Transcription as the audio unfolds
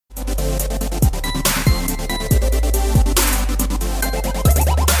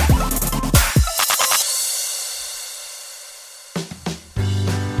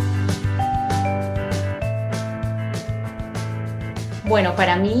Bueno,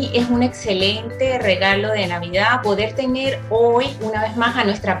 para mí es un excelente regalo de Navidad poder tener hoy una vez más a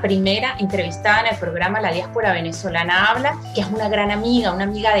nuestra primera entrevistada en el programa La Diáspora Venezolana Habla, que es una gran amiga, una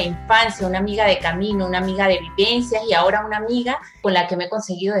amiga de infancia, una amiga de camino, una amiga de vivencias y ahora una amiga con la que me he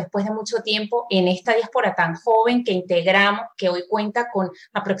conseguido después de mucho tiempo en esta diáspora tan joven que integramos, que hoy cuenta con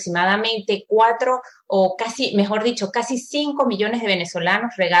aproximadamente 4 o casi, mejor dicho, casi 5 millones de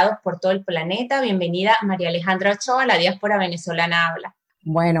venezolanos regados por todo el planeta. Bienvenida María Alejandra Ochoa, La Diáspora Venezolana Habla.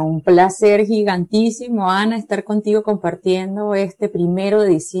 Bueno, un placer gigantísimo, Ana, estar contigo compartiendo este 1 de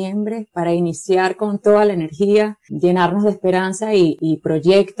diciembre para iniciar con toda la energía, llenarnos de esperanza y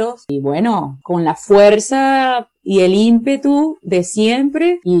proyectos y bueno, con la fuerza y el ímpetu de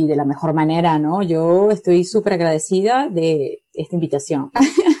siempre y de la mejor manera, ¿no? Yo estoy súper agradecida de esta invitación.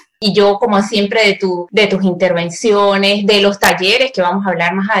 Y yo, como siempre, de tus intervenciones, de los talleres que vamos a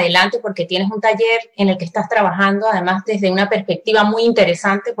hablar más adelante, porque tienes un taller en el que estás trabajando, además desde una perspectiva muy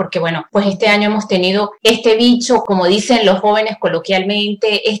interesante, porque bueno, pues este año hemos tenido este bicho, como dicen los jóvenes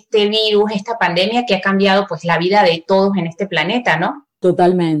coloquialmente, este virus, esta pandemia que ha cambiado pues la vida de todos en este planeta, ¿no?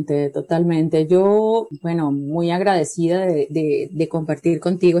 Totalmente, totalmente. Yo, bueno, muy agradecida de compartir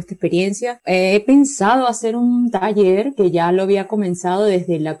contigo esta experiencia. He pensado hacer un taller que ya lo había comenzado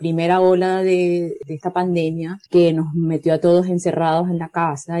desde la primera ola de esta pandemia, que nos metió a todos encerrados en la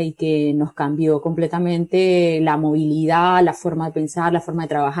casa y que nos cambió completamente la movilidad, la forma de pensar, la forma de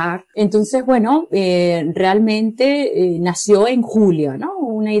trabajar. Entonces, bueno, realmente nació en julio, ¿no?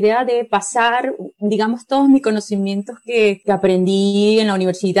 Una idea de pasar, digamos, todos mis conocimientos que aprendí en la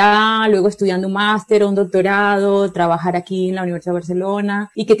universidad, luego estudiando un máster o un doctorado, trabajar aquí en la Universidad de Barcelona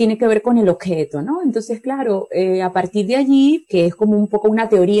y que tiene que ver con el objeto, ¿no? Entonces, claro, a partir de allí, que es como un poco una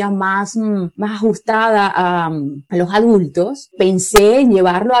teoría más ajustada a los adultos, pensé en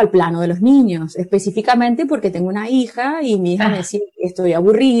llevarlo al plano de los niños, específicamente porque tengo una hija y mi hija me decía, estoy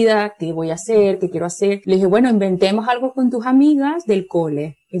aburrida, ¿qué voy a hacer? ¿Qué quiero hacer? Le dije, bueno, inventemos algo con tus amigas del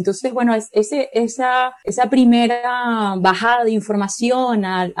cole. Entonces, bueno, esa primera bajada de información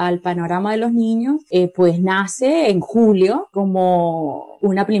al panorama de los niños, pues nace en julio como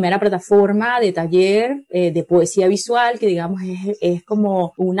una primera plataforma de taller de poesía visual, que digamos es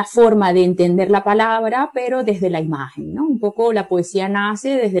como una forma de entender la palabra, pero desde la imagen, ¿no? Un poco la poesía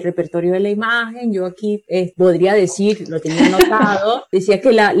nace desde el repertorio de la imagen. Yo aquí podría decir, lo tenía anotado, decía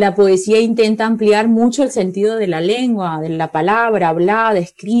que la poesía intenta ampliar mucho el sentido de la lengua, de la palabra hablada,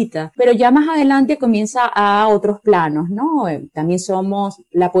 escrita, pero ya más adelante comienza a otros planos, ¿no? También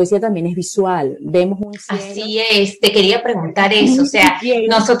la poesía también es visual, vemos un cielo. Así es, te quería preguntar eso, o sea,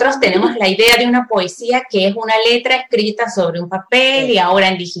 nosotros tenemos la idea de una poesía que es una letra escrita sobre un papel y ahora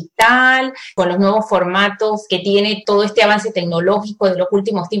en digital, con los nuevos formatos que tiene todo este avance tecnológico de los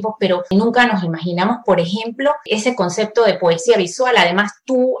últimos tiempos, pero nunca nos imaginamos, por ejemplo, ese concepto de poesía visual. Además,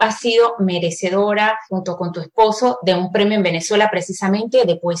 tú has sido merecedora, junto con tu esposo, de un premio en Venezuela precisamente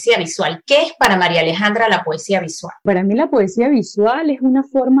de poesía visual. ¿Qué es para María Alejandra la poesía visual? Para mí la poesía visual es una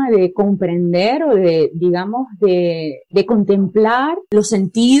forma de comprender o digamos, de contemplar los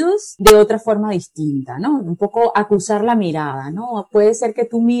sentidos de otra forma distinta, ¿no? Un poco acusar la mirada, ¿no? Puede ser que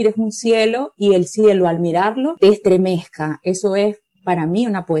tú mires un cielo y el cielo al mirarlo te estremezca. Eso es para mí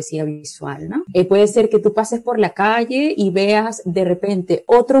una poesía visual, ¿no? Puede ser que tú pases por la calle y veas de repente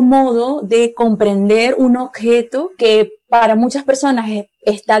otro modo de comprender un objeto que para muchas personas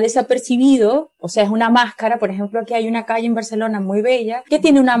está desapercibido, o sea, es una máscara. Por ejemplo, aquí hay una calle en Barcelona muy bella que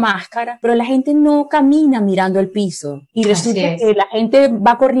tiene una máscara, pero la gente no camina mirando el piso y resulta que la gente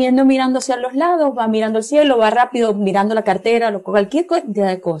va corriendo mirando hacia los lados, va mirando el cielo, va rápido mirando la cartera, cualquier cantidad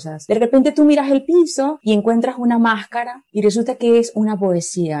de cosas. De repente tú miras el piso y encuentras una máscara y resulta que es una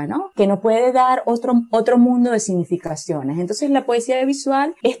poesía, ¿no? Que nos puede dar otro mundo de significaciones. Entonces la poesía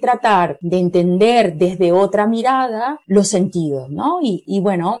visual es tratar de entender desde otra mirada los sentidos, ¿no? Y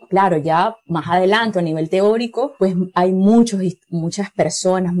bueno, claro, ya más adelante a nivel teórico, pues hay muchas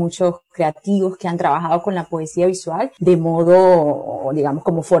personas, muchos creativos que han trabajado con la poesía visual de modo, digamos,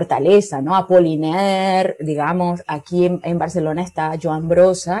 como fortaleza, ¿no? Apollinaire, digamos, aquí en Barcelona está Joan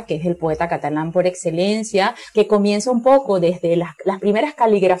Brossa, que es el poeta catalán por excelencia, que comienza un poco desde las primeras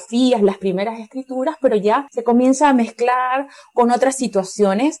caligrafías, las primeras escrituras, pero ya se comienza a mezclar con otras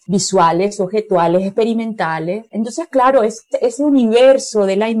situaciones visuales, objetuales, experimentales. Entonces, claro, ese universo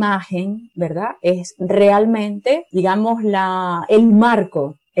de la imagen, ¿verdad? Es realmente, digamos, el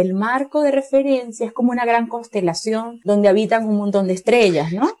marco el marco de referencia es como una gran constelación donde habitan un montón de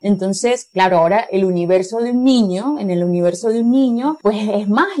estrellas, ¿no? Entonces, claro, ahora en el universo de un niño, pues es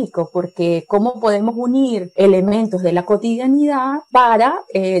mágico, porque cómo podemos unir elementos de la cotidianidad para,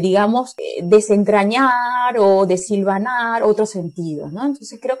 desentrañar o desilvanar otros sentidos, ¿no?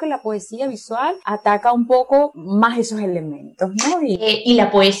 Entonces creo que la poesía visual ataca un poco más esos elementos, ¿no? Y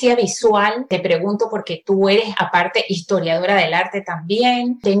la poesía visual, te pregunto porque tú eres aparte historiadora del arte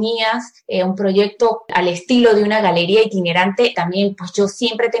también, tenías un proyecto al estilo de una galería itinerante, también pues yo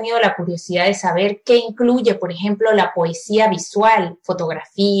siempre he tenido la curiosidad de saber qué incluye, por ejemplo, la poesía visual,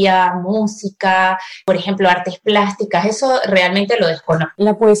 fotografía, música, por ejemplo, artes plásticas, eso realmente lo desconozco.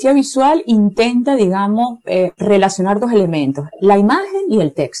 La poesía visual intenta, relacionar dos elementos, la imagen y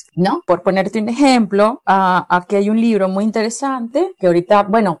el texto, ¿no? Por ponerte un ejemplo, aquí hay un libro muy interesante que ahorita,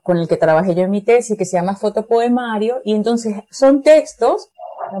 con el que trabajé yo en mi tesis, que se llama Fotopoemario, y entonces son textos,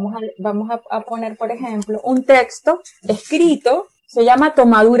 vamos a poner, por ejemplo, un texto escrito, se llama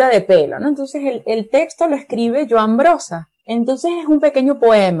Tomadura de pelo, ¿no? Entonces el texto lo escribe Joan Brossa, entonces es un pequeño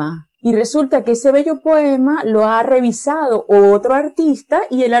poema. Y resulta que ese bello poema lo ha revisado otro artista,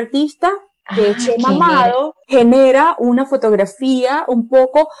 y el artista, que es Chema Amado, genera una fotografía un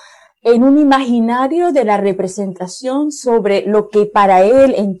poco en un imaginario de la representación sobre lo que para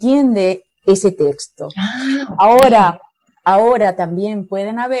él entiende ese texto. Ahora también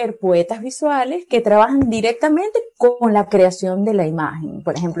pueden haber poetas visuales que trabajan directamente con la creación de la imagen.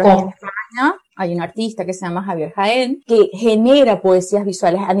 Por ejemplo, en España hay un artista que se llama Javier Jaén que genera poesías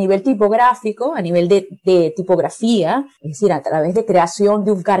visuales a nivel tipográfico, a nivel de tipografía, es decir, a través de creación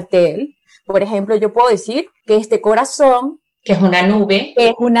de un cartel. Por ejemplo, yo puedo decir que este corazón, que es una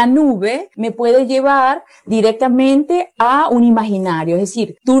nube, me puede llevar directamente a un imaginario. Es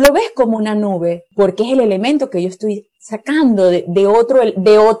decir, tú lo ves como una nube porque es el elemento que yo estoy sacando de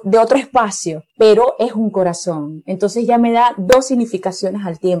otro espacio, pero es un corazón. Entonces ya me da dos significaciones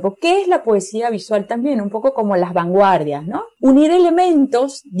al tiempo. ¿Qué es la poesía visual también? Un poco como las vanguardias, ¿no? Unir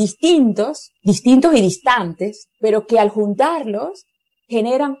elementos distintos y distantes, pero que al juntarlos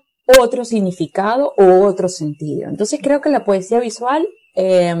generan otro significado o otro sentido. Entonces creo que la poesía visual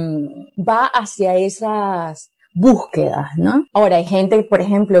va hacia esas búsquedas, ¿no? Ahora hay gente, por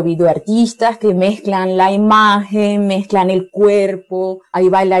ejemplo, videoartistas que mezclan la imagen, mezclan el cuerpo, hay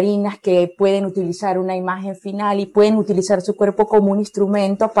bailarinas que pueden utilizar una imagen final y pueden utilizar su cuerpo como un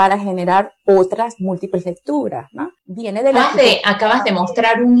instrumento para generar otras múltiples lecturas, ¿no? Acabas de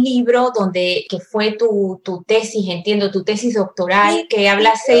mostrar un libro que fue tu tesis, entiendo, tu tesis doctoral, sí, que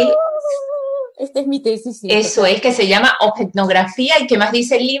habla esta es mi tesis. Sí, eso es, que se llama Ogenografía. ¿Y qué más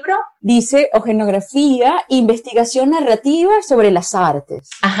dice el libro? Dice Ogenografía, investigación narrativa sobre las artes.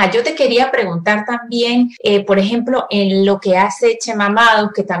 Ajá, yo te quería preguntar también, por ejemplo, en lo que hace Chema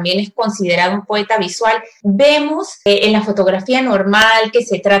Amado, que también es considerado un poeta visual, vemos en la fotografía normal que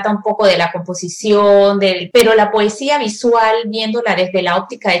se trata un poco de la composición, pero la poesía visual, viéndola desde la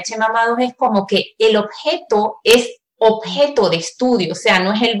óptica de Chema Amado, es como que el objeto es objeto de estudio, o sea,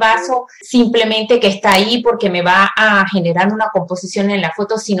 no es el vaso simplemente que está ahí porque me va a generar una composición en la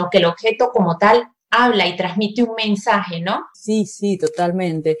foto, sino que el objeto como tal habla y transmite un mensaje, ¿no? Sí,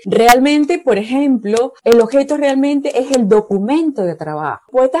 totalmente. Realmente, por ejemplo, el objeto realmente es el documento de trabajo.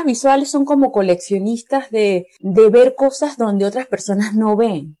 Poetas visuales son como coleccionistas de ver cosas donde otras personas no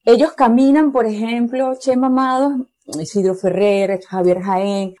ven. Ellos caminan, por ejemplo, Chema Amado, Isidro Ferrer, Javier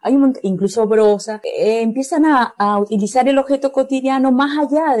Jaén, incluso Brossa, empiezan a utilizar el objeto cotidiano más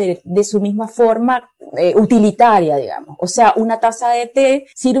allá de su misma forma utilitaria, digamos. O sea, una taza de té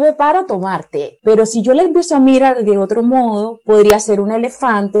sirve para tomar té, pero si yo la empiezo a mirar de otro modo, podría ser un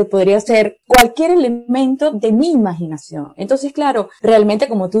elefante, podría ser cualquier elemento de mi imaginación. Entonces, claro, realmente,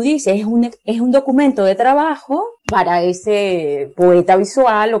 como tú dices, es un documento de trabajo para ese poeta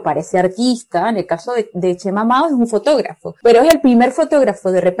visual o para ese artista. En el caso de Chema Amado es un fotógrafo, pero es el primer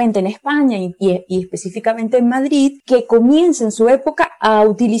fotógrafo de repente en España y específicamente en Madrid que comienza en su época a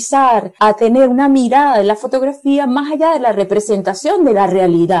utilizar, a tener una mirada de la fotografía más allá de la representación de la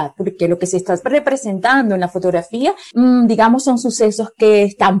realidad, porque lo que se está representando en la fotografía, digamos, son sucesos que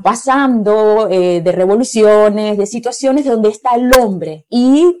están pasando, de revoluciones, de situaciones donde está el hombre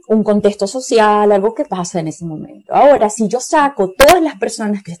y un contexto social, algo que pasa en ese momento. Ahora, si yo saco todas las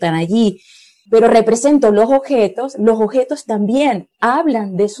personas que están allí, pero represento los objetos también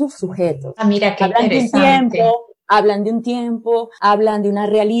hablan de sus sujetos. Mira, qué interesante. Hablan de un tiempo, hablan de una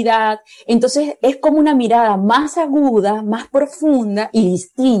realidad. Entonces es como una mirada más aguda, más profunda y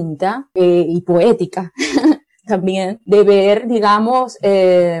distinta, y poética también, de ver, digamos,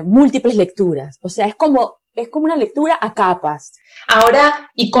 múltiples lecturas. O sea, es como es como una lectura a capas. Ahora,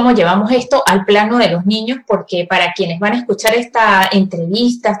 ¿y cómo llevamos esto al plano de los niños? Porque para quienes van a escuchar esta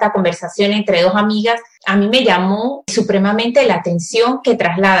entrevista, esta conversación entre dos amigas, a mí me llamó supremamente la atención que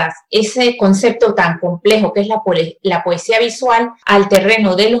trasladas ese concepto tan complejo que es la poesía visual al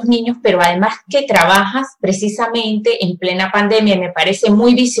terreno de los niños, pero además que trabajas precisamente en plena pandemia, y me parece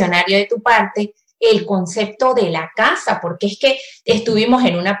muy visionario de tu parte, el concepto de la casa, porque es que estuvimos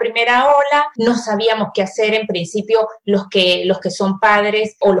en una primera ola, no sabíamos qué hacer en principio los que son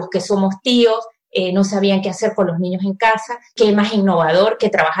padres o los que somos tíos, no sabían qué hacer con los niños en casa. Qué más innovador que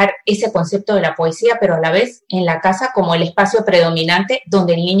trabajar ese concepto de la poesía, pero a la vez en la casa como el espacio predominante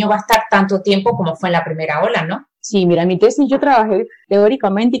donde el niño va a estar tanto tiempo como fue en la primera ola, ¿no? Sí, mira, mi tesis yo trabajé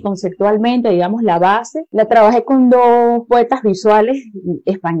teóricamente y conceptualmente, digamos, la base, la trabajé con dos poetas visuales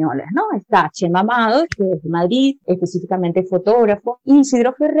españoles, ¿no? Está Chema Amado, que es de Madrid, específicamente fotógrafo, y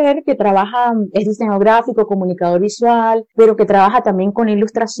Isidro Ferrer, que trabaja, es diseñador gráfico, comunicador visual, pero que trabaja también con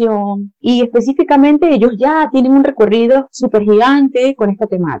ilustración, y específicamente ellos ya tienen un recorrido súper gigante con esta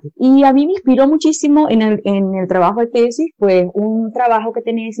temática. Y a mí me inspiró muchísimo en el trabajo de tesis, pues un trabajo que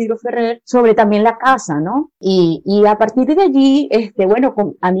tenía Isidro Ferrer sobre también la casa, ¿no? Y a partir de allí, bueno,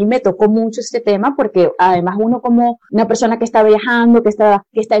 a mí me tocó mucho este tema porque además uno como una persona que está viajando, que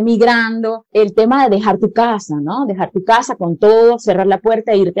está emigrando, el tema de dejar tu casa, ¿no? Dejar tu casa con todo, cerrar la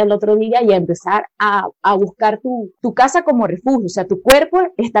puerta, irte al otro día y a empezar a buscar tu casa como refugio. O sea, tu cuerpo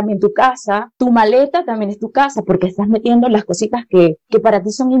es también tu casa, tu maleta también es tu casa porque estás metiendo las cositas que para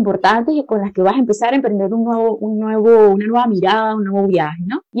ti son importantes y con las que vas a empezar a emprender una nueva mirada, un nuevo viaje,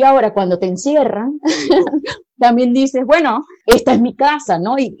 ¿no? Y ahora cuando te encierran, también dices, bueno, esta es mi casa,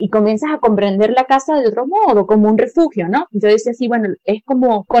 ¿no? Y comienzas a comprender la casa de otro modo, como un refugio, ¿no? Entonces, así, bueno, es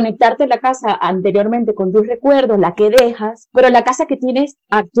como conectarte la casa anteriormente con tus recuerdos, la que dejas, pero la casa que tienes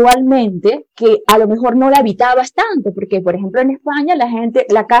actualmente, que a lo mejor no la habitabas tanto, porque, por ejemplo, en España,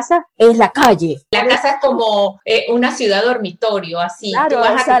 la casa es la calle. La casa es como una ciudad dormitorio, así. Claro, Tú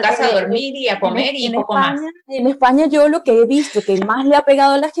vas a tu casa a dormir y a comer y poco más. En España yo lo que he visto que más le ha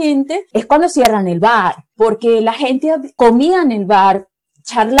pegado a la gente es cuando cierran el bar, porque la gente comía en el bar,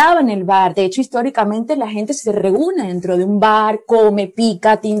 charlaba en el bar. De hecho, históricamente la gente se reúne dentro de un bar, come,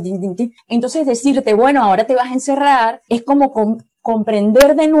 pica, tin, tin, tin, tin. Entonces decirte, bueno, ahora te vas a encerrar, es como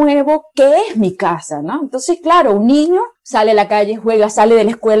comprender de nuevo qué es mi casa, ¿no? Entonces, claro, un niño sale a la calle, juega, sale de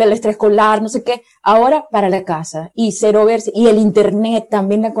la escuela, el extraescolar, no sé qué, ahora para la casa, y cero verse, y el internet,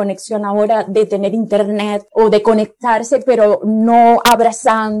 también la conexión ahora de tener internet, o de conectarse, pero no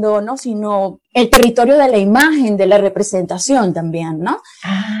abrazando, ¿no? Sino el territorio de la imagen, de la representación también, ¿no?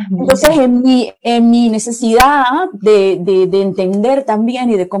 Entonces, en mi necesidad de entender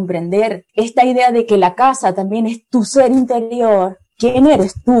también y de comprender esta idea de que la casa también es tu ser interior, ¿quién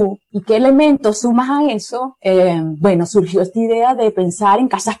eres tú? ¿Y qué elementos sumas a eso? Bueno, surgió esta idea de pensar en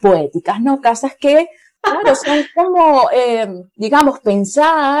casas poéticas, ¿no? Casas que, claro, son como, digamos,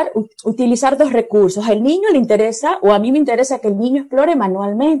 utilizar dos recursos. Al niño le interesa, o a mí me interesa que el niño explore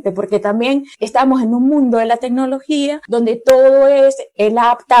manualmente, porque también estamos en un mundo de la tecnología donde todo es el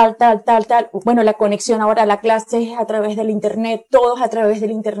app, tal. Bueno, la conexión ahora a la clase es a través del internet, todo es a través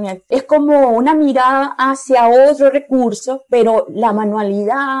del internet. Es como una mirada hacia otro recurso, pero la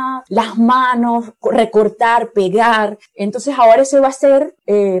manualidad, las manos, recortar, pegar. Entonces ahora eso va a ser,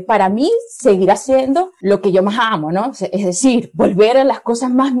 para mí, seguirá siendo lo que yo más amo, ¿no? Es decir, volver a las cosas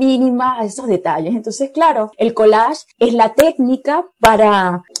más mínimas, a esos detalles. Entonces, claro, el collage es la técnica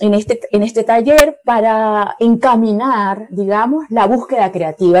en este taller, para encaminar, digamos, la búsqueda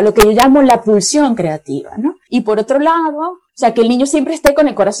creativa, lo que yo llamo la pulsión creativa, ¿no? Y por otro lado, o sea, que el niño siempre esté con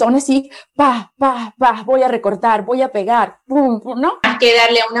el corazón así, voy a recortar, voy a pegar, pum, ¿no? Hay que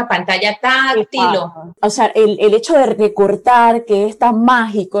darle a una pantalla táctil. O sea, el hecho de recortar, que es tan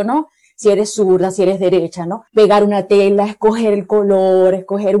mágico, ¿no? Si eres zurda, si eres derecha, ¿no? Pegar una tela, escoger el color,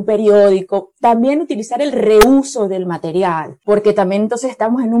 escoger un periódico. También utilizar el reuso del material, porque también entonces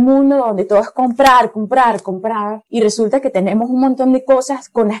estamos en un mundo donde todo es comprar, y resulta que tenemos un montón de cosas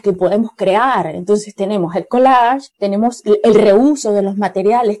con las que podemos crear. Entonces tenemos el collage, tenemos el reuso de los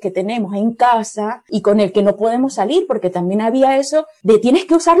materiales que tenemos en casa y con el que no podemos salir, porque también había eso de tienes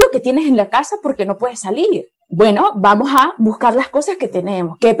que usar lo que tienes en la casa porque no puedes salir. Bueno, vamos a buscar las cosas que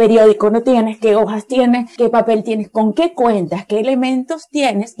tenemos. ¿Qué periódico no tienes? ¿Qué hojas tienes? ¿Qué papel tienes? ¿Con qué cuentas? ¿Qué elementos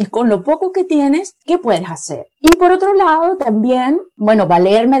tienes? Y con lo poco que tienes, ¿qué puedes hacer? Y por otro lado, también, bueno,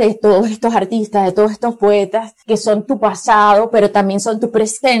 valerme de todos estos artistas, de todos estos poetas que son tu pasado, pero también son tu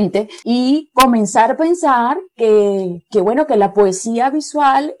presente, y comenzar a pensar que la poesía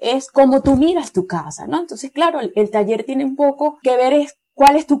visual es como tú miras tu casa, ¿no? Entonces, claro, el taller tiene un poco que ver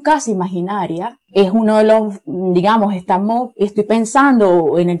 ¿cuál es tu casa imaginaria? Es uno de los, digamos, estoy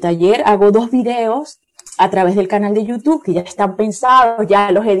pensando en el taller, hago 2 videos a través del canal de YouTube que ya están pensados,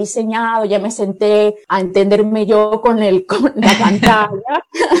 ya los he diseñado, ya me senté a entenderme yo con la pantalla.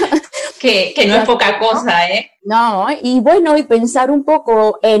 que no es poca cosa, ¿eh? No, y bueno, y pensar un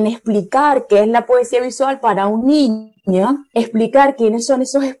poco en explicar qué es la poesía visual para un niño, explicar quiénes son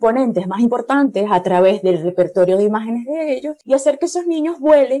esos exponentes más importantes a través del repertorio de imágenes de ellos y hacer que esos niños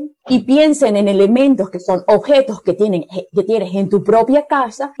vuelen y piensen en elementos que son objetos que tienes en tu propia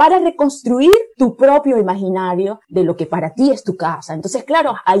casa para reconstruir tu propio imaginario de lo que para ti es tu casa. Entonces,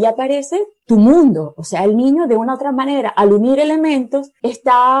 claro, ahí aparece tu mundo. O sea, el niño de una u otra manera, al unir elementos,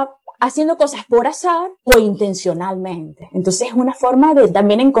 está haciendo cosas por azar o intencionalmente. Entonces es una forma de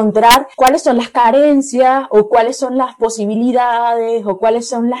también encontrar cuáles son las carencias o cuáles son las posibilidades o cuáles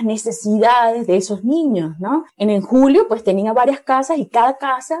son las necesidades de esos niños, ¿no? En julio pues tenía varias casas y cada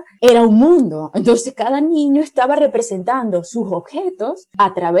casa era un mundo. Entonces cada niño estaba representando sus objetos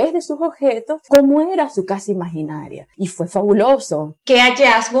a través de sus objetos cómo era su casa imaginaria. Y fue fabuloso. ¿Qué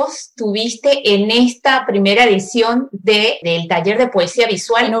hallazgos tuviste en esta primera edición del taller de poesía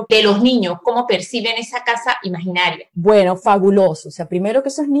visual de los niños? ¿Cómo perciben esa casa imaginaria? Bueno, fabuloso. O sea, primero que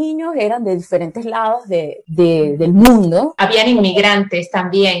esos niños eran de diferentes lados del mundo. Habían inmigrantes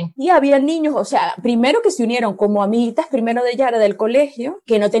también. Y había niños, o sea, primero que se unieron como amiguitas, primero de Yara del colegio,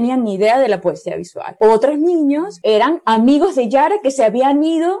 que no tenían ni idea de la poesía visual. Otros niños eran amigos de Yara que se habían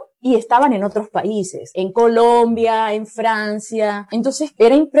ido y estaban en otros países, en Colombia, en Francia. Entonces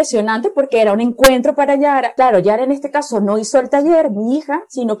era impresionante porque era un encuentro para Yara. Claro, Yara en este caso no hizo el taller, mi hija,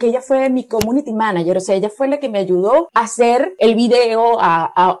 sino que ella fue mi community manager. O sea, ella fue la que me ayudó a hacer el video,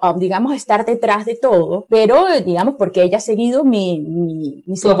 digamos, estar detrás de todo. Pero, digamos, porque ella ha seguido mi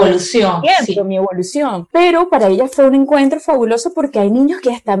evolución. Sí. Mi evolución. Pero para ella fue un encuentro fabuloso porque hay niños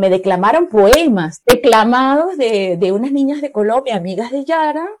que hasta me declamaron poemas, declamados de unas niñas de Colombia, amigas de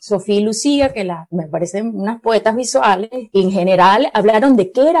Yara, Sofía y Lucía, que me parecen unas poetas visuales, y en general hablaron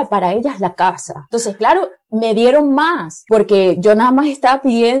de qué era para ellas la casa. Entonces, claro, me dieron más, porque yo nada más estaba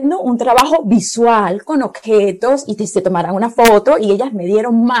pidiendo un trabajo visual con objetos y se tomaran una foto y ellas me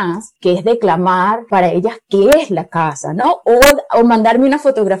dieron más, que es declamar para ellas qué es la casa, ¿no? O mandarme una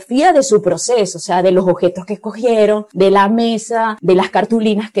fotografía de su proceso, o sea, de los objetos que escogieron, de la mesa, de las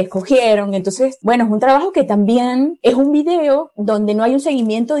cartulinas que escogieron. Entonces, bueno, es un trabajo que también es un video donde no hay un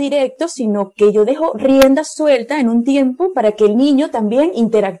seguimiento directo, sino que yo dejo rienda suelta en un tiempo para que el niño también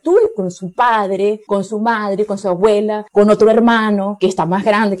interactúe con su padre, con su madre, con su abuela, con otro hermano que está más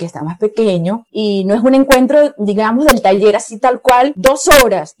grande, que está más pequeño, y no es un encuentro, digamos, del taller así tal cual, 2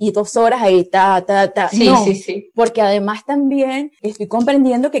 horas, y 2 horas ahí, Sí, no, sí. Porque además también estoy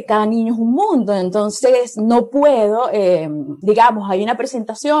comprendiendo que cada niño es un mundo, entonces no puedo, digamos, hay una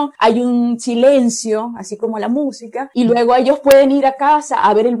presentación, hay un silencio, así como la música, y luego ellos pueden ir a casa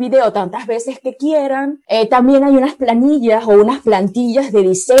a ver el video tantas veces que quieran. También hay unas planillas o unas plantillas de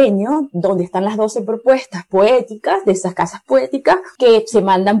diseño donde están las 12 propuestas poéticas de esas casas poéticas que se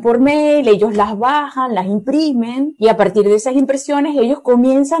mandan por mail, ellos las bajan, las imprimen y a partir de esas impresiones ellos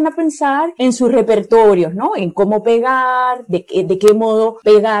comienzan a pensar en sus repertorios, ¿no? En cómo pegar, de qué modo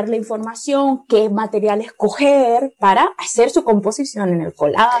pegar la información, qué material escoger para hacer su composición en el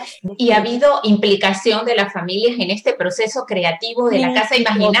collage. ¿Y ha habido implicación de las familias en este proceso creativo de la casa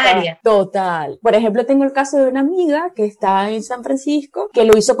imaginaria? Total. Por ejemplo, tengo el caso de una amiga que está en San Francisco, que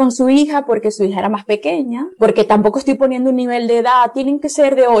lo hizo con su hija porque su hija era más pequeña, porque tampoco estoy poniendo un nivel de edad, tienen que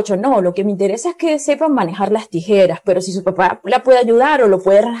ser de 8, no, lo que me interesa es que sepan manejar las tijeras, pero si su papá la puede ayudar o lo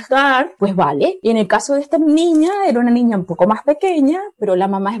puede rasgar, pues vale. Y en el caso de esta niña, era una niña un poco más pequeña, pero la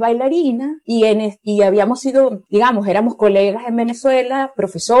mamá es bailarina, y habíamos sido, digamos, éramos colegas en Venezuela,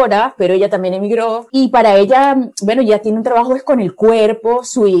 profesoras, pero ella también emigró, y para ella, bueno, ya tiene un trabajo es con el cuerpo,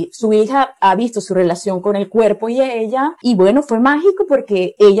 su hija ha visto su relación con el cuerpo y ella, y bueno, fue mágico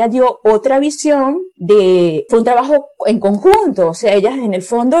porque ella dio otra visión fue un trabajo en conjunto, o sea, ellas en el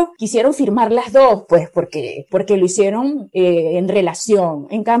fondo quisieron firmar las dos, pues, porque lo hicieron en relación.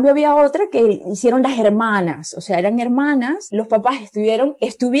 En cambio había otra que hicieron las hermanas, o sea, eran hermanas, los papás estuvieron,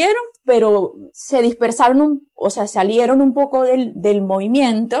 pero se dispersaron o sea, salieron un poco del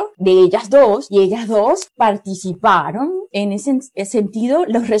movimiento de ellas dos, y ellas dos participaron en ese sentido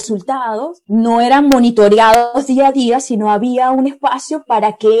pero los resultados no eran monitoreados día a día, sino había un espacio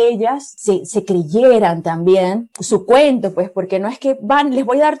para que ellas se creyeran también su cuento, pues, porque no es que les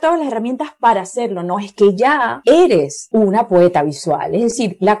voy a dar todas las herramientas para hacerlo, no, es que ya eres una poeta visual, es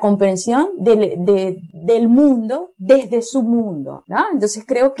decir, la comprensión del mundo desde su mundo, ¿no? Entonces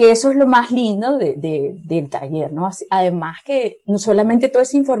creo que eso es lo más lindo del taller, ¿no? Además que no solamente toda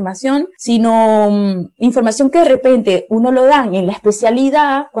esa información, sino información que de repente uno lo dan en la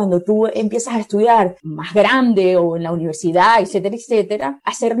especialidad, cuando tú empiezas a estudiar más grande o en la universidad, etcétera, etcétera,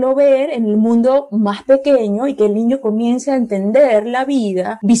 hacerlo ver en el mundo más pequeño y que el niño comience a entender la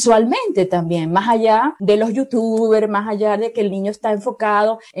vida visualmente también, más allá de los youtubers, más allá de que el niño está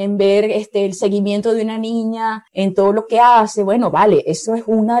enfocado en ver el seguimiento de una niña en todo lo que hace. Bueno, vale, eso es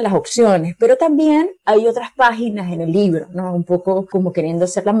una de las opciones, pero también hay otras páginas en el libro, ¿no? Un poco como queriendo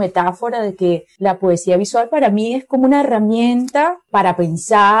hacer la metáfora de que la poesía visual para mí es como una herramienta para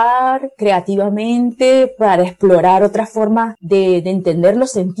pensar creativamente, para explorar otras formas de entender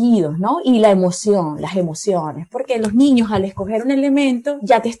los sentidos, ¿no? Y la emoción, las emociones, porque los niños al escoger un elemento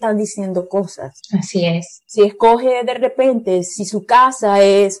ya te están diciendo cosas. Así es. Si escoge de repente, si su casa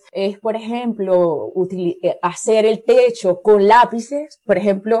es por ejemplo, hacer el techo con lápices, por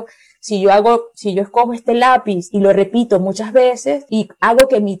ejemplo, si yo escojo este lápiz y lo repito muchas veces y hago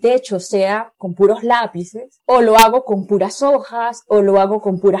que mi techo sea con puros lápices, o lo hago con puras hojas, o lo hago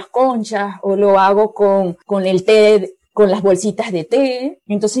con puras conchas, o lo hago con el té, con las bolsitas de té,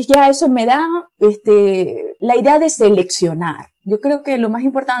 entonces ya eso me da la idea de seleccionar. Yo creo que lo más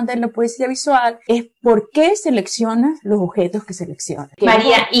importante en la poesía visual es por qué seleccionas los objetos que seleccionas.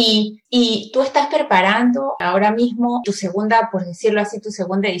 María, y tú estás preparando ahora mismo tu segunda, por decirlo así, tu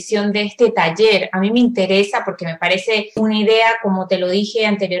segunda edición de este taller. A mí me interesa porque me parece una idea, como te lo dije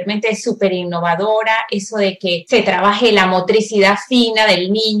anteriormente, súper innovadora, eso de que se trabaje la motricidad fina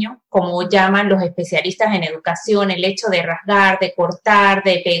del niño, como llaman los especialistas en educación, el hecho de rasgar, de cortar,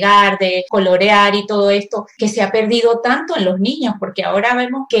 de pegar, de colorear y todo esto, que se ha perdido tanto en los niños, porque ahora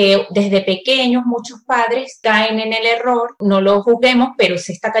vemos que desde pequeños muchos padres caen en el error, no lo juzguemos, pero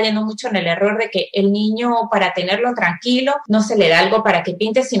se está cayendo mucho en el error de que el niño, para tenerlo tranquilo, no se le da algo para que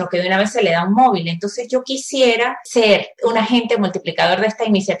pinte, sino que de una vez se le da un móvil. Entonces yo quisiera ser un agente multiplicador de esta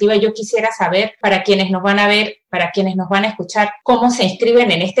iniciativa. Yo quisiera saber, para quienes nos van a ver, para quienes nos van a escuchar, cómo se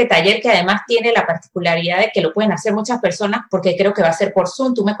inscriben en este taller, que además tiene la particularidad de que lo pueden hacer muchas personas, porque creo que va a ser por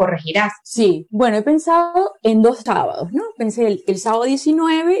Zoom, tú me corregirás. Sí, bueno, he pensado en 2 sábados, ¿no? Pensé el sábado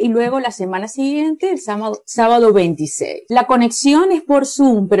 19 y luego la semana siguiente, el sábado 26. La conexión es por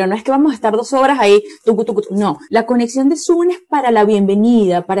Zoom, pero no es que vamos a estar 2 horas ahí, no. La conexión de Zoom es para la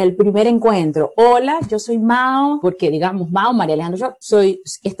bienvenida, para el primer encuentro. Hola, yo soy Mao, porque digamos, Mao, Maria Alejandra,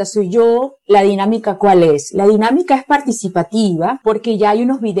 esta soy yo. La dinámica, ¿cuál es? La dinámica es participativa, porque ya hay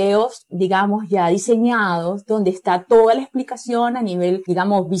unos videos, digamos, ya diseñados, donde está toda la explicación a nivel,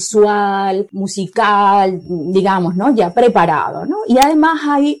 digamos, visual, musical, digamos, ¿no? Ya preparado, ¿no? Y además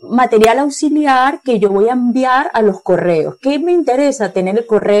hay material auxiliar que yo voy a enviar a los correos. ¿Qué me interesa? Tener el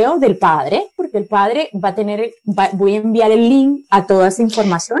correo del padre, porque el padre voy a enviar el link a toda esa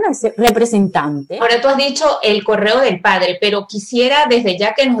información a ese representante. Ahora tú has dicho el correo del padre, pero quisiera desde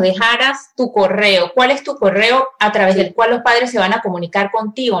ya que nos dejaras tu correo. ¿Cuál es tu correo a través del cual los padres se van a comunicar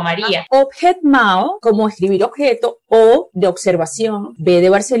contigo, María? Objetmao, como escribir objeto, O de observación, B de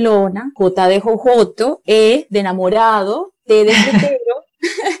Barcelona, J de Jojoto, E de enamorado, T de tetero,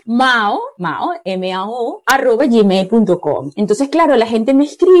 Mao, M-A-O, @gmail.com. Entonces, claro, la gente me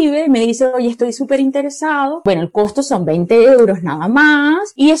escribe, me dice, oye, estoy súper interesado. Bueno, el costo son 20 euros nada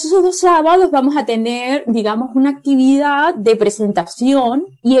más. Y esos 2 sábados vamos a tener, digamos, una actividad de presentación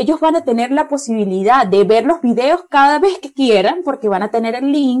y ellos van a tener la posibilidad de ver los videos cada vez que quieran, porque van a tener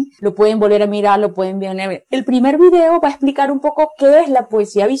el link, lo pueden volver a mirar, lo pueden ver. El primer video va a explicar un poco qué es la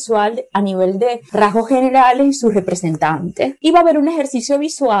poesía visual a nivel de rasgos generales y sus representantes. Y va a haber un ejercicio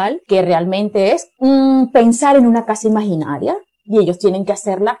visual que realmente es pensar en una casa imaginaria, y ellos tienen que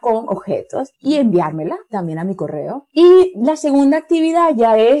hacerla con objetos y enviármela también a mi correo. Y la segunda actividad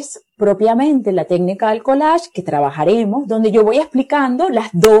ya es propiamente la técnica del collage, que trabajaremos, donde yo voy explicando las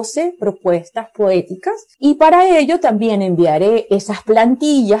 12 propuestas poéticas, y para ello también enviaré esas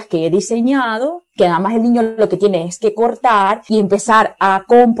plantillas que he diseñado, que nada más el niño lo que tiene es que cortar y empezar a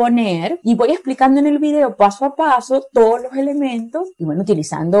componer, y voy explicando en el video paso a paso todos los elementos, y bueno,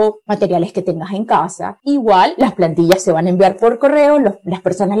 utilizando materiales que tengas en casa. Igual las plantillas se van a enviar por correo, las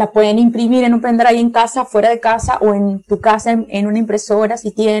personas las pueden imprimir en un pendrive en casa, fuera de casa, o en tu casa en una impresora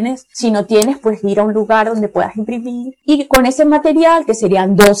si tienes. Si no tienes, pues ir a un lugar donde puedas imprimir, y con ese material, que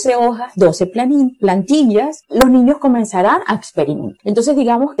serían 12 hojas, 12 plantillas, los niños comenzarán a experimentar. Entonces,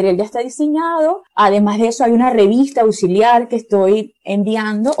 digamos que él ya está diseñado. Además de eso, hay una revista auxiliar que estoy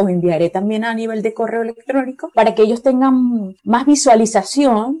enviando, o enviaré también a nivel de correo electrónico, para que ellos tengan más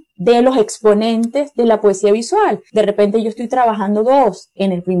visualización de los exponentes de la poesía visual. De repente yo estoy trabajando 2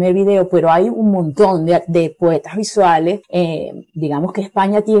 en el primer video, pero hay un montón de poetas visuales. Digamos que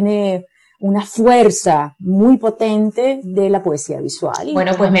España tiene una fuerza muy potente de la poesía visual.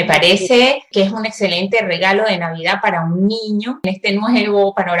 Bueno, pues me parece que es un excelente regalo de Navidad para un niño en este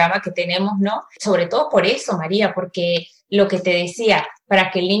nuevo panorama que tenemos, ¿no? Sobre todo por eso, María, porque lo que te decía,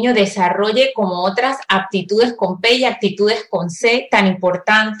 para que el niño desarrolle como otras aptitudes con P y aptitudes con C tan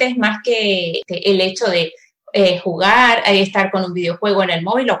importantes, más que el hecho de jugar, estar con un videojuego en el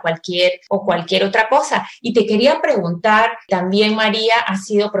móvil o cualquier otra cosa. Y te quería preguntar, también María ha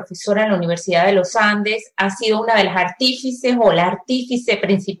sido profesora en la Universidad de los Andes, ha sido una de las artífices o la artífice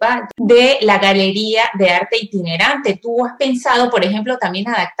principal de la Galería de Arte Itinerante. ¿Tú has pensado, por ejemplo, también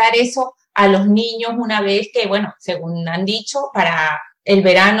adaptar eso a los niños una vez que, bueno, según han dicho, para el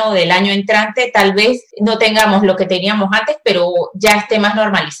verano del año entrante tal vez no tengamos lo que teníamos antes, pero ya esté más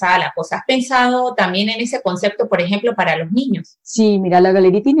normalizada la cosa? ¿Has pensado también en ese concepto, por ejemplo, para los niños? Sí, mira, la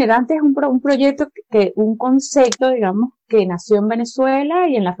Galería Itinerante es un proyecto un concepto, digamos, que nació en Venezuela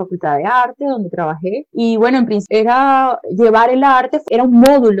y en la Facultad de Arte, donde trabajé. Y bueno, en principio era llevar el arte, era un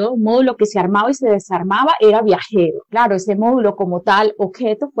módulo que se armaba y se desarmaba, era viajero. Claro, ese módulo como tal,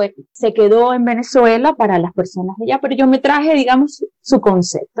 objeto, se quedó en Venezuela para las personas de allá, pero yo me traje, digamos, su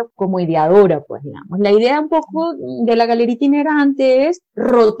concepto como ideadora, pues, digamos. La idea un poco de la Galería Itinerante es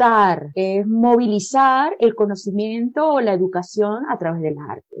rotar, es movilizar el conocimiento o la educación a través del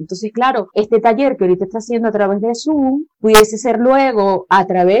arte. Entonces, claro, este taller que ahorita está haciendo a través de Zoom, pudiese ser luego a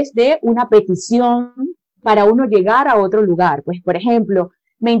través de una petición para uno llegar a otro lugar. Pues, por ejemplo,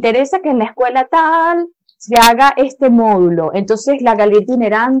 me interesa que en la escuela tal se haga este módulo. Entonces la Galería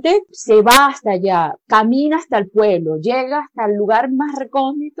Itinerante se va hasta allá, camina hasta el pueblo, llega hasta el lugar más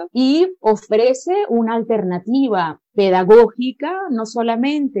recóndito y ofrece una alternativa pedagógica, no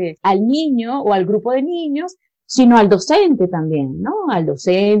solamente al niño o al grupo de niños, sino al docente también, ¿no? Al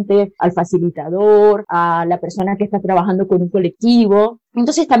docente, al facilitador, a la persona que está trabajando con un colectivo.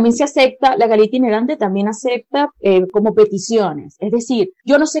 Entonces también se acepta, la Galería Itinerante también acepta como peticiones. Es decir,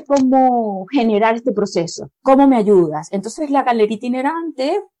 yo no sé cómo generar este proceso, ¿cómo me ayudas? Entonces la Galería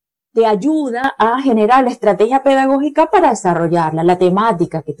Itinerante te ayuda a generar la estrategia pedagógica para desarrollarla, la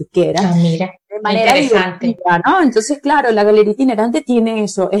temática que tú quieras. Ah, mira, de manera interesante. Divertida, ¿no? Entonces, claro, la Galería Itinerante tiene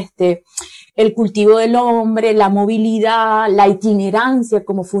eso, el cultivo del hombre, la movilidad, la itinerancia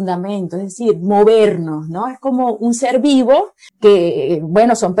como fundamento, es decir, movernos, ¿no? Es como un ser vivo que,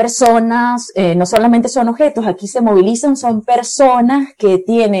 bueno, son personas, no solamente son objetos, aquí se movilizan, son personas que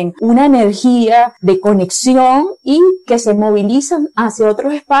tienen una energía de conexión y que se movilizan hacia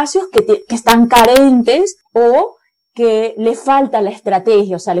otros espacios que están carentes o que le falta la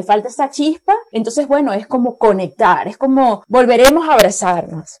estrategia, o sea, le falta esa chispa. Entonces, bueno, es como conectar, es como volveremos a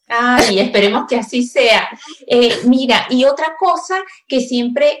abrazarnos. Ay, esperemos que así sea. Mira, y otra cosa que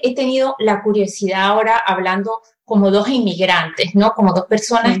siempre he tenido la curiosidad ahora, hablando como dos inmigrantes, ¿no? Como dos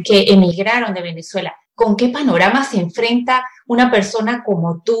personas que emigraron de Venezuela. ¿Con qué panorama se enfrenta una persona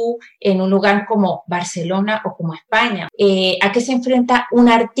como tú en un lugar como Barcelona o como España? ¿A qué se enfrenta un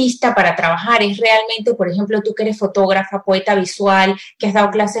artista para trabajar? ¿Es realmente, por ejemplo, tú que eres fotógrafa, poeta visual, que has dado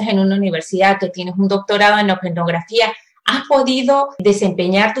clases en una universidad, que tienes un doctorado en etnografía, has podido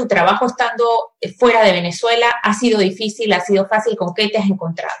desempeñar tu trabajo estando fuera de Venezuela? ¿Ha sido difícil? ¿Ha sido fácil? ¿Con qué te has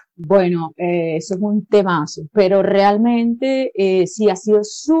encontrado? Bueno, eso es un temazo, pero realmente sí ha sido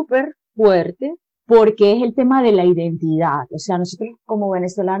súper fuerte, porque es el tema de la identidad. O sea, nosotros como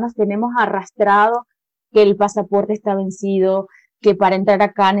venezolanos tenemos arrastrado que el pasaporte está vencido, que para entrar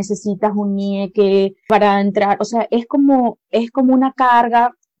acá necesitas un NIE, que para entrar, o sea, es como una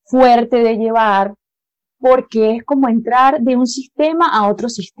carga fuerte de llevar, porque es como entrar de un sistema a otro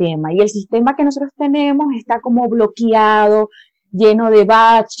sistema, y el sistema que nosotros tenemos está como bloqueado, lleno de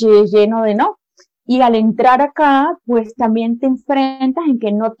baches, lleno de, ¿no? Y al entrar acá, pues también te enfrentas en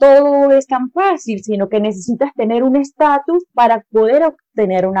que no todo es tan fácil, sino que necesitas tener un estatus para poder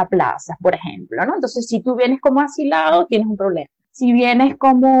obtener una plaza, por ejemplo, ¿no? Entonces, si tú vienes como asilado, tienes un problema. si vienes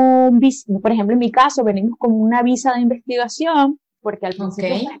como, por ejemplo, en mi caso, venimos como una visa de investigación, porque al principio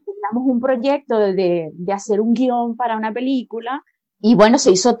pues, teníamos un proyecto de hacer un guión para una película, y bueno,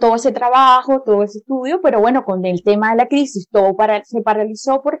 se hizo todo ese trabajo, todo ese estudio, pero bueno, con el tema de la crisis todo se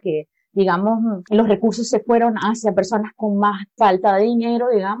paralizó porque, digamos, los recursos se fueron hacia personas con más falta de dinero,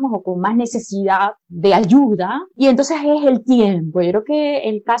 digamos, o con más necesidad de ayuda. Y entonces es el tiempo. Yo creo que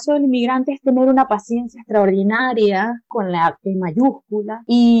el caso del inmigrante es tener una paciencia extraordinaria con la P mayúscula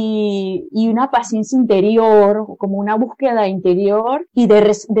y una paciencia interior, como una búsqueda interior y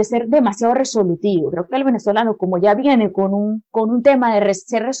de ser demasiado resolutivo. Creo que el venezolano, como ya viene con un tema de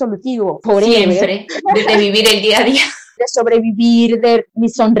ser resolutivo forever, siempre, de vivir el día a día, de sobrevivir, de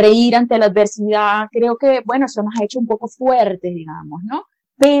sonreír ante la adversidad, creo que, bueno, eso nos ha hecho un poco fuertes, digamos, ¿no?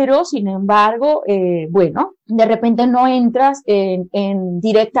 Pero, sin embargo, bueno, de repente no entras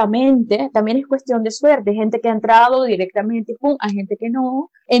directamente, también es cuestión de suerte, hay gente que ha entrado directamente, pum, hay gente que no.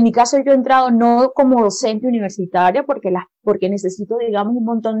 En mi caso yo he entrado no como docente universitaria porque necesito, digamos, un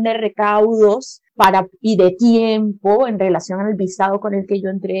montón de recaudos y de tiempo en relación al visado con el que yo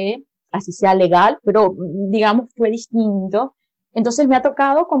entré, así sea legal, pero digamos fue distinto. Entonces me ha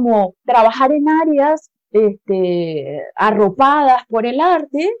tocado como trabajar en áreas arropadas por el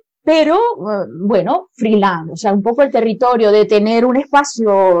arte, pero bueno, freelance, o sea, un poco el territorio de tener un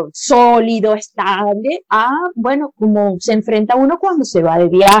espacio sólido, estable, bueno, como se enfrenta uno cuando se va de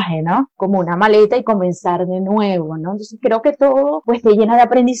viaje, ¿no? Como una maleta y comenzar de nuevo, ¿no? Entonces creo que todo, pues, te llena de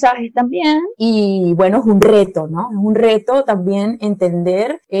aprendizajes también y, bueno, es un reto, ¿no? Es un reto también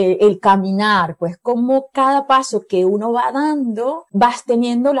entender el caminar, pues, como cada paso que uno va dando, vas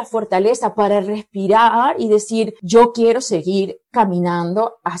teniendo la fortaleza para respirar y decir, yo quiero seguir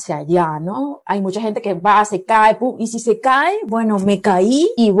caminando hacia allá, ¿no? Hay mucha gente que va, se cae, pum, y si se cae, bueno, me caí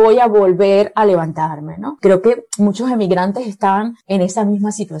y voy a volver a levantarme, ¿no? Creo que muchos emigrantes están en esa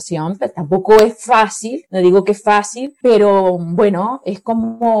misma situación, pero tampoco es fácil, no digo que es fácil, pero bueno, es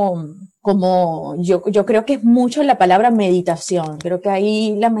como yo creo que es mucho la palabra meditación. Creo que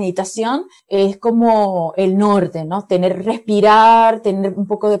ahí la meditación es como el norte, ¿no? Respirar, tener un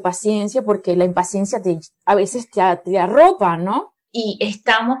poco de paciencia, porque la impaciencia a veces te arropa, ¿no? Y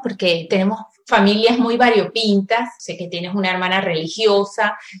estamos porque tenemos familias muy variopintas, sé que tienes una hermana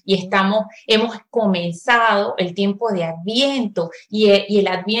religiosa y hemos comenzado el tiempo de Adviento y el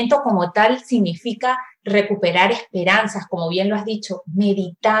Adviento como tal significa recuperar esperanzas, como bien lo has dicho,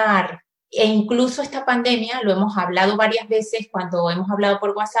 meditar. E incluso esta pandemia, lo hemos hablado varias veces cuando hemos hablado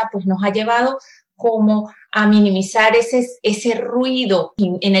por WhatsApp, pues nos ha llevado como a minimizar ese ruido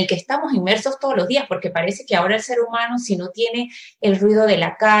en el que estamos inmersos todos los días, porque parece que ahora el ser humano, si no tiene el ruido de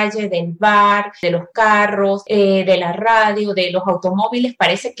la calle, del bar, de los carros, de la radio, de los automóviles,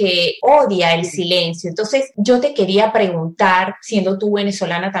 parece que odia el silencio. Entonces, yo te quería preguntar, siendo tú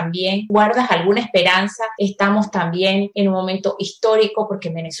venezolana también, ¿guardas alguna esperanza? Estamos también en un momento histórico, porque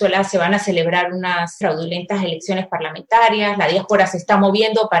en Venezuela se van a celebrar unas fraudulentas elecciones parlamentarias, la diáspora se está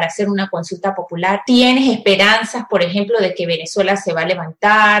moviendo para hacer una consulta popular. ¿Tienes esperanzas, por ejemplo, de que Venezuela se va a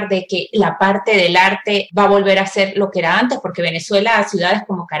levantar, de que la parte del arte va a volver a ser lo que era antes? Porque Venezuela, ciudades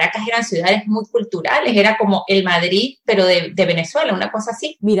como Caracas eran ciudades muy culturales, era como el Madrid, pero de Venezuela, una cosa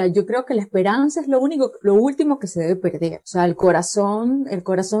así. Mira, yo creo que la esperanza es lo último que se debe perder. O sea, el corazón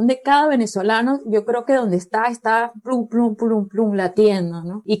de cada venezolano, yo creo que donde está plum, plum, plum, plum, latiendo,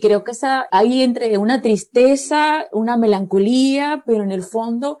 ¿no? Y creo que hay entre una tristeza, una melancolía, pero en el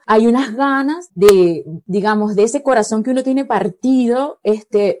fondo hay unas ganas digamos, de ese corazón que uno tiene partido,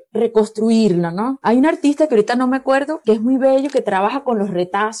 reconstruirlo, ¿no? Hay un artista que ahorita no me acuerdo, que es muy bello, que trabaja con los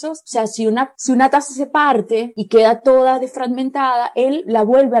retazos. O sea, si una taza se parte y queda toda desfragmentada, él la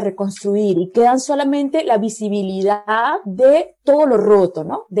vuelve a reconstruir y quedan solamente la visibilidad de todo lo roto,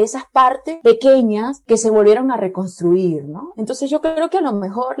 ¿no? De esas partes pequeñas que se volvieron a reconstruir, ¿no? Entonces yo creo que a lo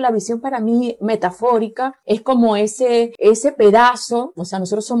mejor la visión para mí metafórica es como ese pedazo. O sea,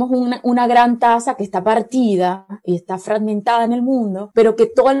 nosotros somos una gran taza que está partida y está fragmentada en el mundo, pero que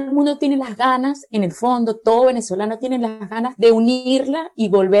todo el mundo tiene las ganas, en el fondo, todo venezolano tiene las ganas de unirla y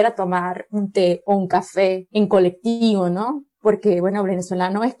volver a tomar un té o un café en colectivo, ¿no? Porque, bueno,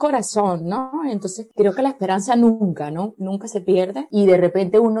 venezolano es corazón, ¿no? Entonces creo que la esperanza nunca se pierde, y de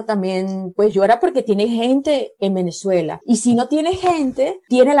repente uno también pues llora porque tiene gente en Venezuela, y si no tiene gente,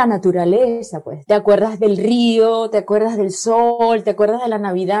 tiene la naturaleza, pues te acuerdas del río, te acuerdas del sol, te acuerdas de la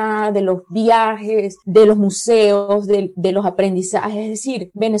Navidad, de los viajes, de los museos, de los aprendizajes. Es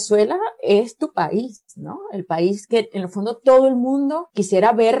decir, Venezuela es tu país, ¿no? El país que en el fondo todo el mundo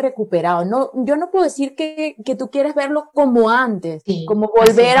quisiera ver recuperado. No, yo no puedo decir que tú quieres verlo como antes, Sí, como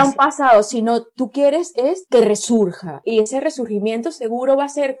volver a un así. pasado, sino tú quieres es que resurja. Y ese resurgimiento seguro va a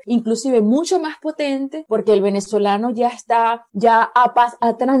ser inclusive mucho más potente porque el venezolano ya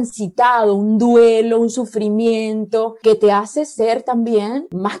ha transitado un duelo, un sufrimiento que te hace ser también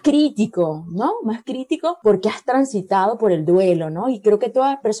más crítico, ¿no? Más crítico porque has transitado por el duelo, ¿no? Y creo que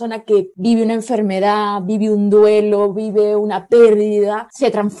toda persona que vive una enfermedad, vive un duelo, vive una pérdida,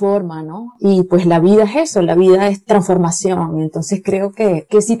 se transforma, ¿no? Y pues la vida es eso, la vida es transformación. Entonces creo que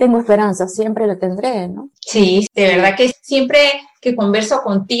sí tengo esperanza, siempre la tendré, ¿no? Sí, de verdad que siempre que converso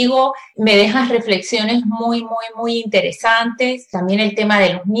contigo me dejas reflexiones muy, muy, muy interesantes. También el tema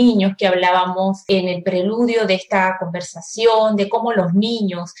de los niños que hablábamos en el preludio de esta conversación, de cómo los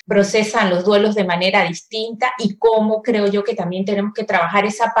niños procesan los duelos de manera distinta y cómo creo yo que también tenemos que trabajar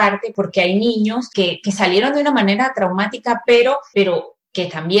esa parte porque hay niños que salieron de una manera traumática, pero que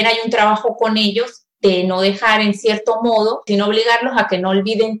también hay un trabajo con ellos de no dejar en cierto modo, sino obligarlos a que no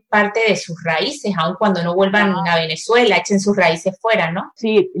olviden parte de sus raíces, aun cuando no vuelvan a Venezuela, echen sus raíces fuera, ¿no?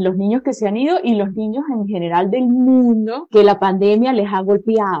 Sí, los niños que se han ido y los niños en general del mundo que la pandemia les ha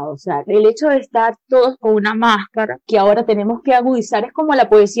golpeado. O sea, el hecho de estar todos con una máscara que ahora tenemos que agudizar es como la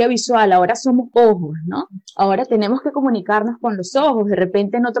poesía visual, ahora somos ojos, ¿no? Ahora tenemos que comunicarnos con los ojos. De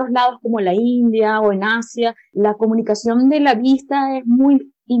repente en otros lados como la India o en Asia, la comunicación de la vista es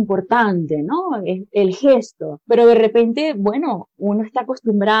muy importante, ¿no? Es el gesto, pero de repente, bueno, uno está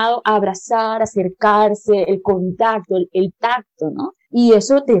acostumbrado a abrazar, a acercarse, el contacto, el tacto, ¿no? Y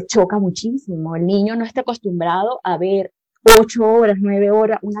eso te choca muchísimo. El niño no está acostumbrado a ver 8 horas, 9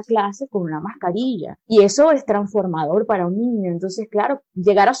 horas, una clase con una mascarilla. Y eso es transformador para un niño. Entonces, claro,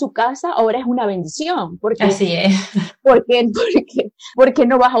 llegar a su casa ahora es una bendición. Así es. Porque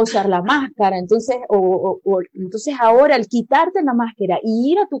no vas a usar la máscara. Entonces, entonces ahora al quitarte la máscara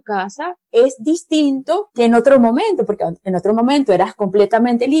y ir a tu casa es distinto que en otro momento, porque en otro momento eras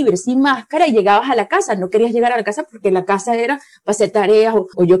completamente libre, sin máscara y llegabas a la casa. No querías llegar a la casa porque la casa era para hacer tareas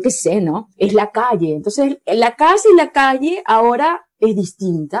o yo qué sé, ¿no? Es la calle. Entonces, la casa y la calle ahora es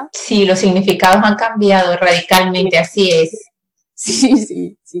distinta. Sí, los significados han cambiado radicalmente, así es.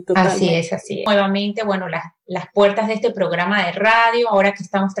 Sí, totalmente. Así es. Nuevamente, bueno, las puertas de este programa de radio, ahora que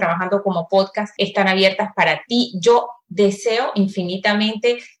estamos trabajando como podcast, están abiertas para ti. Yo deseo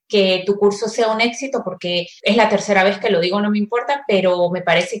infinitamente que tu curso sea un éxito porque es la tercera vez que lo digo, no me importa, pero me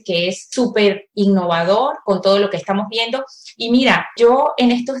parece que es súper innovador con todo lo que estamos viendo. Y mira, yo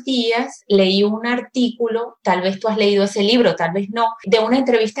en estos días leí un artículo, tal vez tú has leído ese libro, tal vez no, de una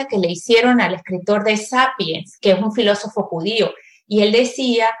entrevista que le hicieron al escritor de Sapiens, que es un filósofo judío. Y él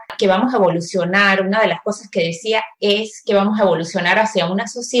decía que vamos a evolucionar, una de las cosas que decía es que vamos a evolucionar hacia una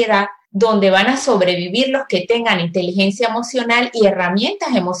sociedad donde van a sobrevivir los que tengan inteligencia emocional y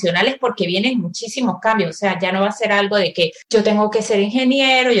herramientas emocionales porque vienen muchísimos cambios. O sea, ya no va a ser algo de que yo tengo que ser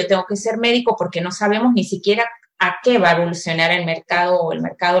ingeniero, yo tengo que ser médico porque no sabemos ni siquiera a qué va a evolucionar el mercado o el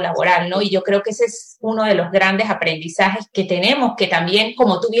mercado laboral, ¿no? Y yo creo que ese es uno de los grandes aprendizajes que tenemos, que también,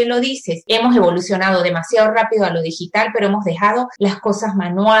 como tú bien lo dices, hemos evolucionado demasiado rápido a lo digital, pero hemos dejado las cosas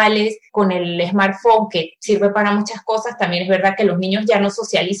manuales con el smartphone que sirve para muchas cosas. También es verdad que los niños ya no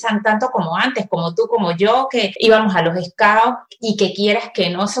socializan tanto como antes, como tú, como yo, que íbamos a los scouts y que quieras que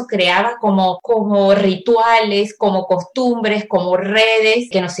no, eso creaba como rituales, como costumbres, como redes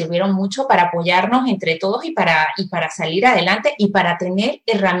que nos sirvieron mucho para apoyarnos entre todos y para salir adelante y para tener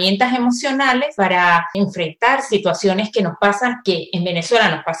herramientas emocionales para enfrentar situaciones que nos pasan, que en Venezuela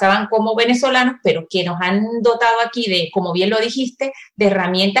nos pasaban como venezolanos, pero que nos han dotado aquí de, como bien lo dijiste, de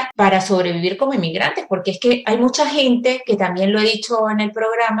herramientas para sobrevivir como inmigrantes, porque es que hay mucha gente, que también lo he dicho en el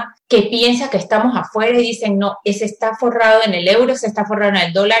programa, que piensa que estamos afuera y dicen, no, ese está forrado en el euro, ese está forrado en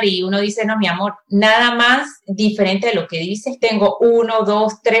el dólar, y uno dice, no, mi amor, nada más diferente de lo que dices, tengo 1,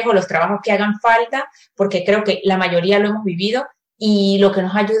 2, 3 o los trabajos que hagan falta, porque creo que la mayoría lo hemos vivido y lo que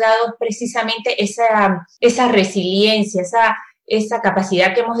nos ha ayudado es precisamente esa resiliencia, esa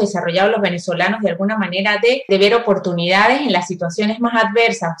capacidad que hemos desarrollado los venezolanos de alguna manera de ver oportunidades en las situaciones más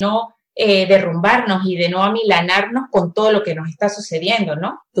adversas, no derrumbarnos y de no amilanarnos con todo lo que nos está sucediendo,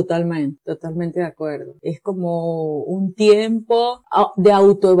 ¿no? Totalmente de acuerdo. Es como un tiempo de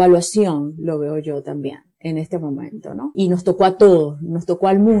autoevaluación, lo veo yo también en este momento, ¿no? Y nos tocó a todos, nos tocó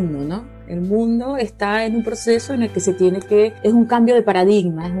al mundo, ¿no? El mundo está en un proceso en el que es un cambio de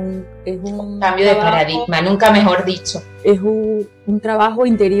paradigma, es un cambio de paradigma, nunca mejor dicho. Es un un trabajo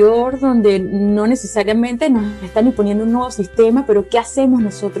interior donde no necesariamente nos están imponiendo un nuevo sistema, pero ¿qué hacemos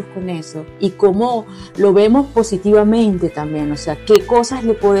nosotros con eso? Y cómo lo vemos positivamente también, o sea, qué cosas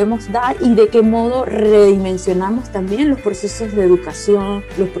le podemos dar y de qué modo redimensionamos también los procesos de educación,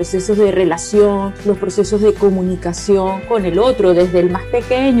 los procesos de relación, los procesos de comunicación con el otro, desde el más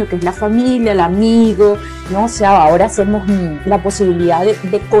pequeño, que es la familia, el amigo, ¿no? O sea, ahora hacemos la posibilidad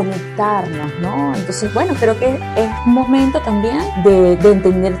de conectarnos, ¿no? Entonces, bueno, creo que es un momento también de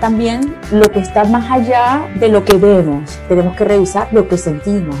entender también lo que está más allá de lo que vemos. Tenemos que revisar lo que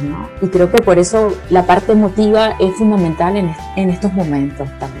sentimos, ¿no? Y creo que por eso la parte emotiva es fundamental en estos momentos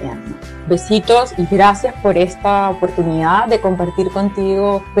también, ¿no? Besitos y gracias por esta oportunidad de compartir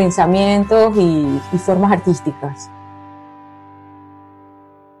contigo pensamientos y formas artísticas.